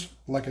appearance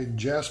like a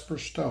jasper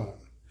stone,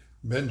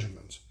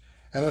 Benjamin's,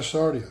 and a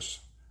sardius,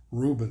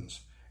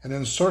 Reuben's, and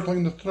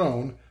encircling the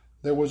throne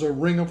there was a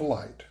ring of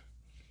light,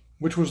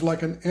 which was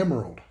like an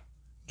emerald,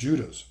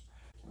 Judah's,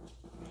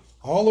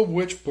 all of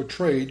which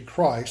portrayed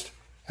Christ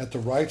at the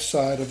right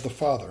side of the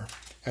Father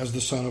as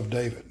the Son of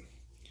David.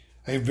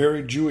 A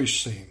very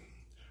Jewish scene.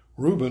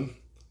 Reuben,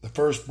 the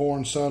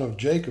firstborn son of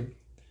Jacob,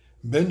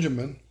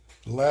 Benjamin,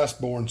 the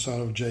lastborn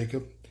son of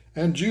Jacob,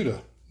 and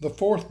Judah, the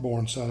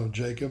fourthborn son of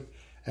Jacob,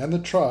 and the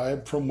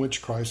tribe from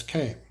which Christ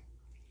came.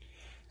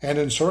 And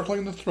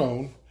encircling the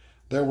throne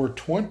there were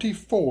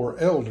 24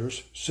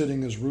 elders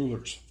sitting as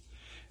rulers.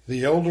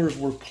 The elders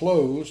were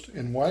clothed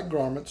in white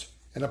garments,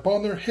 and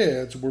upon their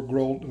heads were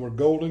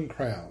golden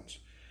crowns.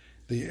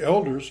 The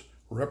elders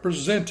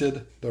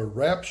represented the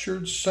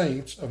raptured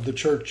saints of the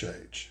church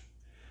age.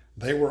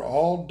 They were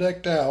all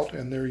decked out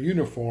in their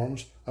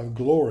uniforms of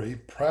glory,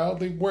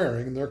 proudly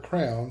wearing their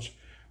crowns,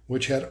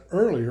 which had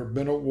earlier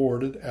been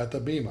awarded at the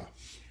Bema.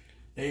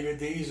 David,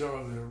 these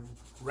are the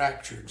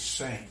raptured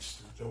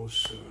saints,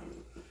 those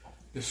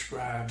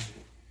described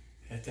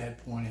at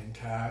that point in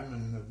time,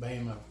 and the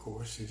Bema, of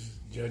course, is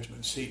the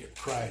judgment seat of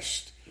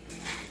Christ.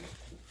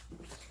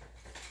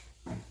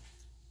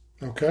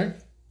 Okay.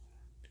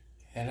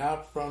 And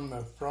out from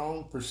the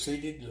throne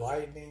proceeded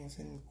lightnings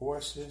and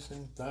voices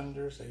and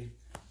thunders,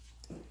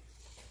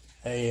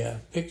 a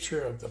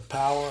picture of the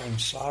power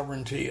and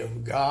sovereignty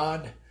of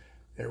God.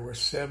 There were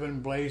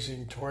 7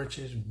 blazing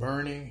torches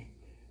burning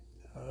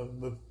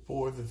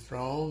before the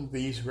throne.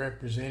 These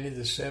represented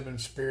the 7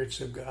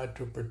 spirits of God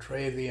to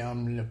portray the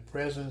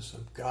omnipresence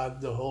of God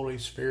the Holy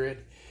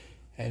Spirit.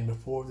 And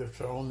before the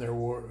throne there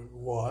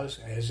was,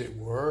 as it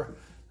were,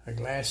 a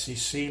glassy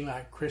sea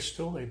like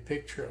crystal, a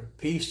picture of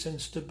peace and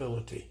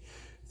stability,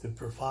 the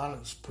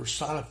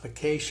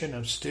personification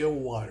of still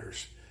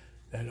waters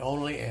that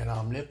only an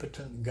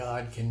omnipotent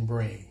God can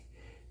bring.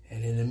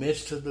 And in the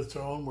midst of the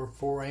throne were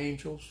 4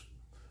 angels,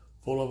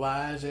 full of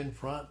eyes in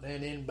front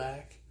and in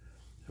back,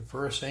 The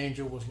first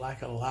angel was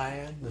like a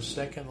lion, the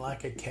second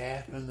like a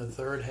calf, and the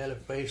third had a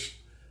face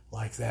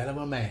like that of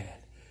a man.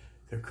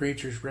 The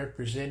creatures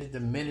represented the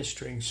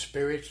ministering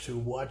spirits who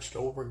watched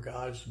over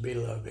God's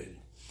beloved.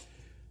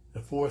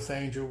 The fourth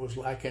angel was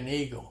like an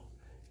eagle,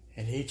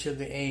 and each of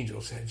the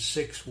angels had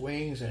 6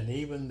 wings, and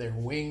even their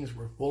wings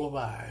were full of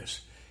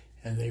eyes,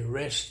 and they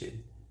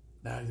rested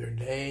neither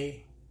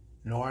day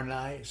nor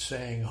night,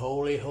 saying,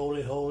 Holy,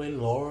 holy, holy,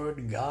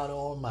 Lord God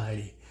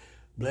Almighty.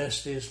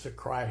 Blessed is the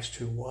Christ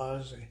who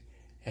was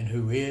and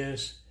who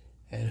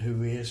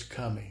is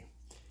coming.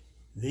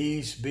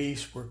 These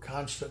beasts were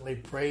constantly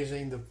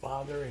praising the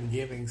Father and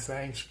giving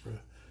thanks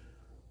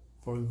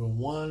for the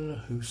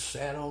one who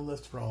sat on the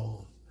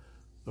throne,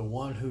 the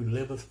one who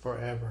liveth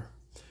forever.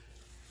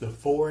 The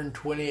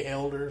 24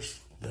 elders,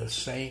 the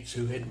saints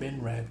who had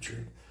been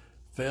raptured,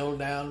 fell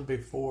down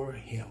before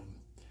him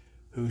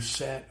who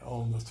sat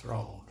on the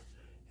throne,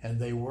 and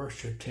they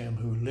worshipped him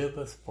who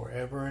liveth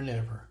forever and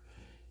ever.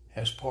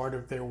 As part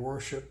of their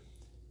worship,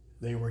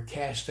 they were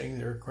casting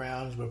their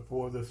crowns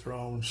before the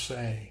throne,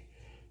 saying,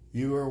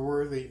 You are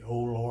worthy, O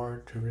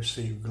Lord, to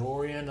receive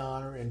glory and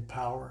honor and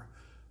power,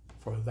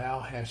 for thou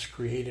hast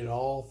created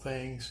all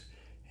things,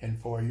 and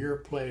for your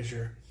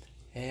pleasure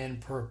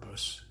and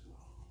purpose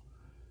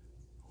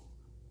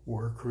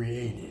were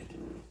created.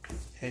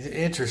 It's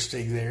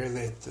interesting there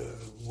that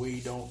we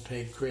don't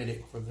take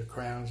credit for the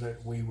crowns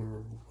that we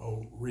were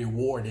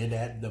rewarded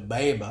at the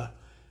Bema,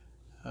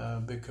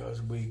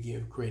 because we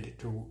give credit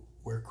to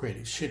where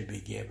credit should be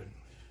given,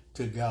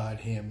 to God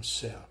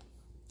himself.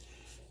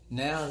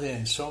 Now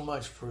then, so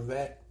much for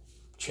that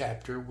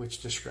chapter,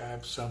 which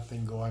describes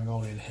something going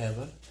on in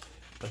heaven.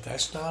 But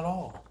that's not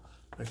all,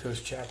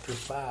 because chapter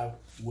 5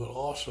 will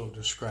also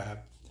describe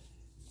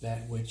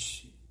that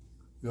which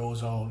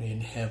goes on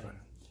in heaven.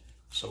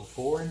 So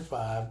 4 and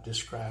 5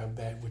 describe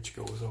that which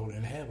goes on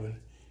in heaven.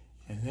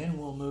 And then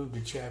we'll move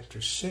to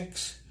chapter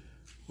 6,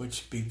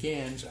 which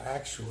begins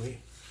actually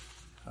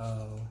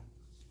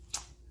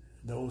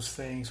those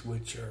things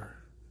which are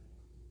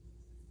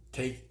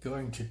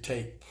going to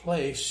take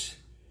place,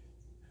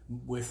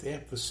 with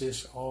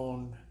emphasis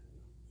on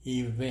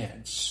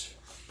events.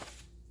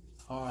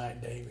 All right,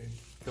 David,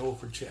 go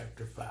for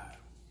chapter 5.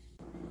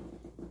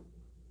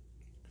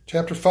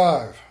 Chapter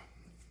 5,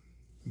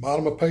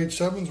 bottom of page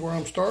 7 is where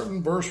I'm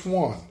starting, verse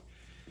 1.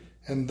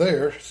 And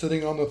there,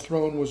 sitting on the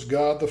throne, was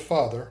God the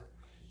Father,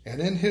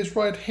 and in his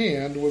right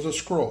hand was a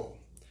scroll.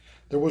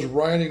 There was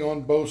writing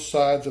on both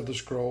sides of the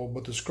scroll,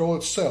 but the scroll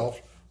itself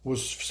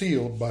was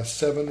sealed by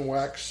 7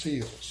 wax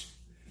seals.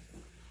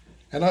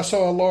 And I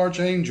saw a large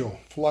angel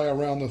fly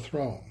around the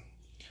throne.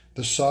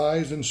 The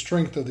size and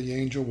strength of the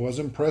angel was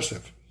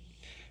impressive.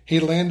 He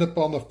landed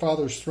upon the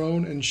Father's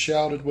throne and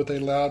shouted with a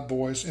loud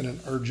voice in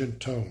an urgent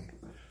tone,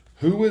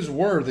 Who is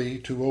worthy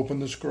to open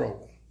the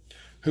scroll?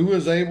 Who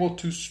is able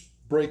to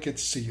break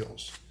its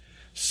seals?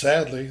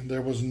 Sadly,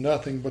 there was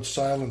nothing but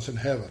silence in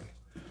heaven,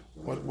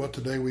 what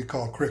today we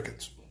call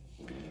crickets.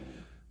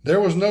 There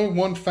was no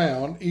one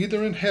found,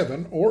 either in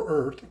heaven or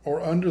earth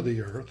or under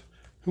the earth,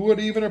 who would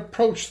even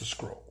approach the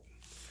scroll.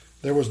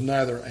 There was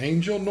neither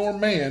angel nor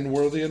man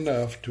worthy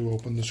enough to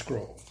open the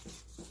scroll.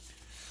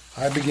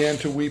 I began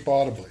to weep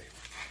audibly,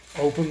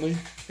 openly,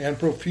 and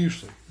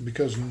profusely,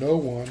 because no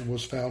one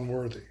was found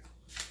worthy.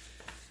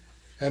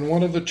 And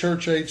one of the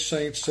church-age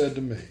saints said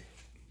to me,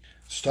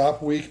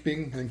 Stop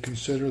weeping and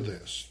consider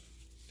this.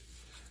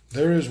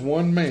 There is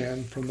one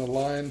man from the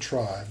Lion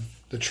tribe,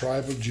 the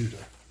tribe of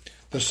Judah,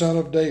 the son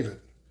of David,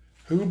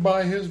 who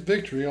by his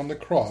victory on the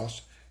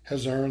cross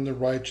has earned the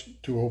right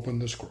to open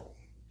the scroll.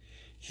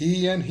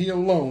 He and he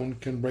alone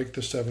can break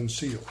the 7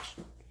 seals.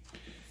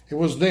 It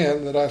was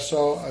then that I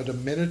saw a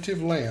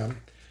diminutive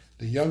lamb.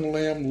 The young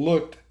lamb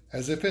looked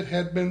as if it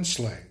had been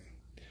slain.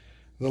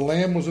 The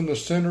lamb was in the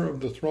center of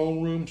the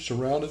throne room,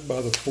 surrounded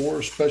by the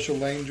 4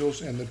 special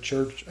angels and the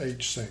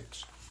church-age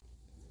saints.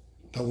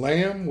 The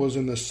lamb was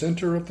in the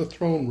center of the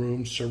throne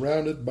room,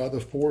 surrounded by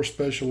the 4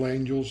 special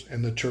angels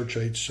and the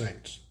church-age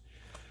saints.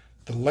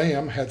 The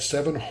lamb had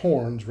 7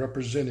 horns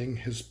representing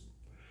his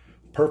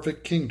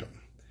perfect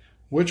kingdom,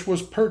 which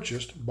was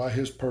purchased by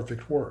his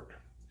perfect work.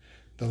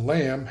 The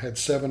lamb had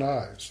 7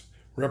 eyes,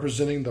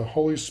 representing the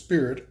Holy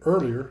Spirit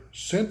earlier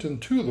sent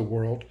into the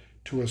world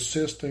to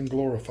assist and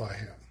glorify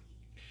him.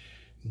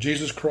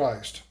 Jesus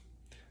Christ,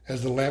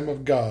 as the Lamb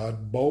of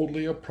God,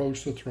 boldly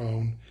approached the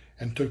throne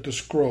and took the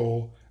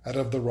scroll out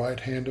of the right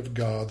hand of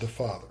God the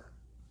Father.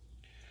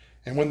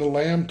 And when the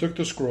Lamb took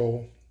the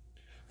scroll,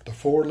 the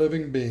 4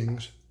 living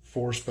beings,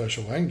 4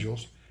 special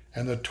angels,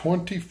 and the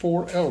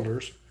 24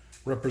 elders,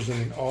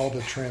 representing all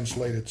the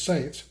translated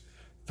saints,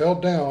 fell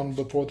down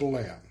before the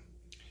Lamb.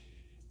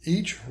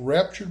 Each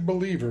raptured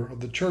believer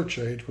of the church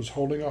age was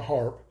holding a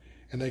harp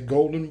and a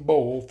golden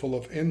bowl full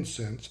of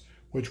incense,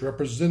 which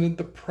represented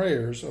the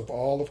prayers of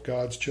all of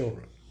God's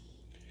children.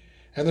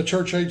 And the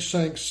church age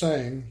saints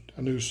sang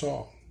a new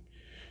song.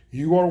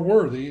 You are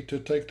worthy to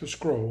take the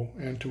scroll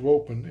and to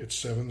open its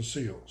 7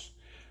 seals,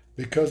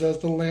 because as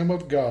the Lamb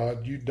of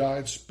God you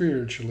died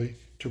spiritually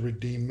to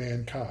redeem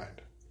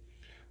mankind.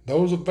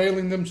 those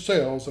availing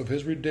themselves of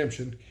his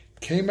redemption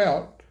came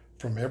out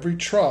from every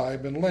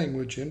tribe and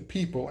language and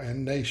people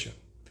and nation.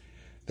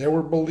 There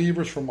were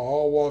believers from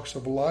all walks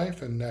of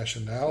life and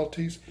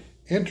nationalities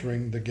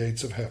entering the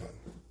gates of heaven.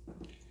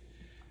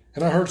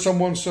 And I heard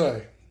someone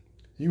say,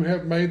 "You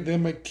have made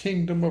them a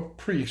kingdom of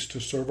priests to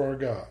serve our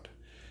God,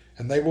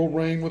 and they will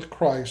reign with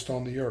Christ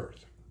on the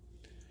earth."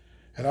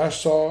 And I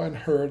saw and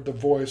heard the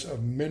voice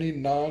of many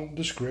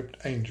nondescript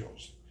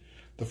angels,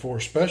 the 4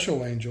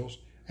 special angels,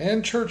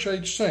 and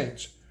church-age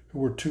saints who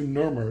were too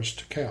numerous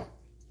to count.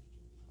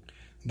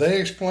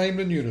 They exclaimed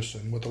in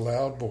unison with a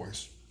loud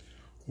voice,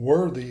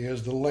 "Worthy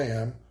is the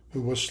Lamb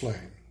who was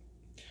slain.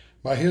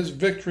 By his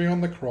victory on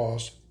the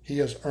cross he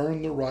has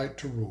earned the right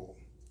to rule.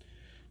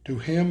 To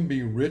him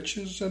be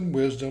riches and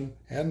wisdom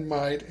and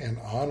might and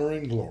honor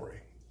and glory."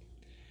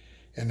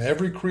 And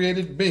every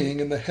created being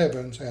in the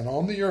heavens and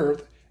on the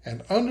earth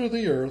and under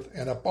the earth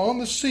and upon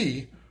the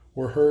sea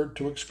were heard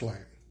to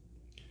exclaim,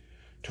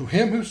 "To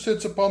him who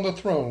sits upon the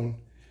throne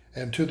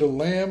and to the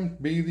Lamb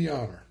be the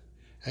honor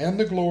and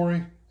the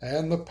glory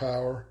and the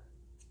power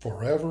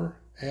forever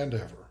and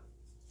ever."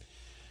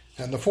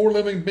 And the 4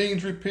 living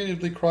beings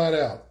repeatedly cried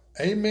out,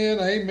 "Amen,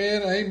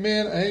 amen,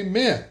 amen,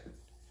 amen."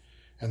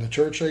 And the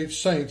church-age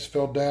saints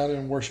fell down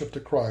and worshipped the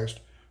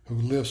Christ, who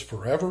lives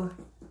forever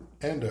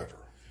and ever.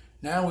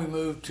 Now we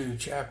move to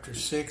chapter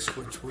 6,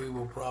 which we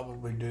will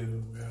probably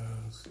do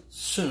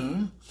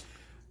soon.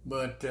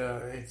 But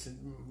it's the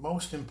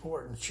most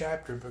important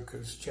chapter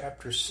because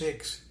chapter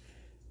 6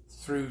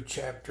 through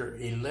chapter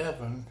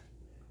 11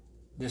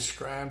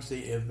 describes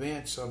the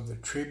events of the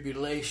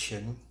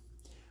tribulation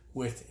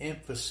with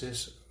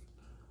emphasis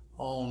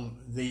on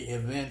the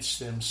events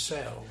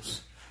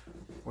themselves.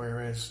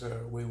 Whereas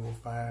we will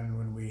find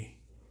when we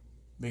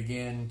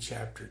begin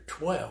chapter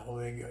 12,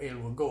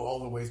 it will go all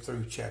the way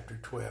through chapter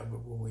 12,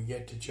 but when we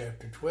get to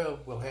chapter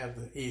 12, we'll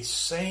have the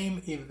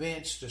same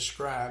events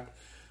described,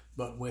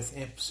 but with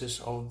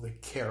emphasis on the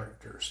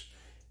characters.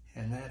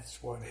 And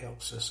that's what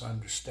helps us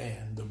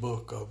understand the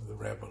book of the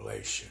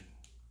Revelation.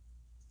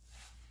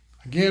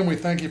 Again, we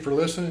thank you for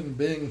listening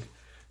and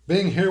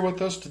being here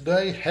with us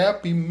today.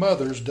 Happy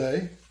Mother's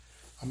Day.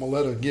 I'm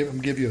going to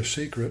give you a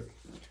secret.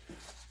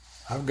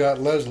 I've got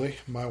Leslie,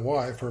 my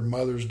wife, her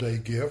Mother's Day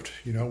gift.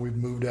 You know, we've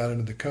moved out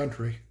into the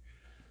country.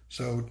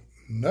 So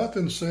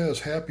nothing says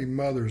Happy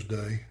Mother's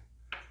Day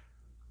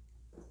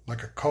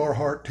like a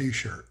Carhartt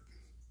t-shirt.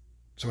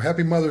 So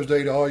happy Mother's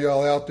Day to all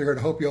y'all out there, and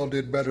I hope y'all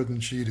did better than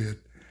she did.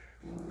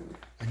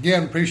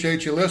 Again,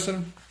 appreciate you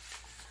listening.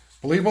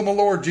 Believe on the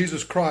Lord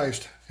Jesus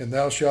Christ, and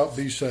thou shalt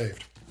be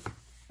saved.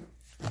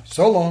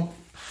 So long.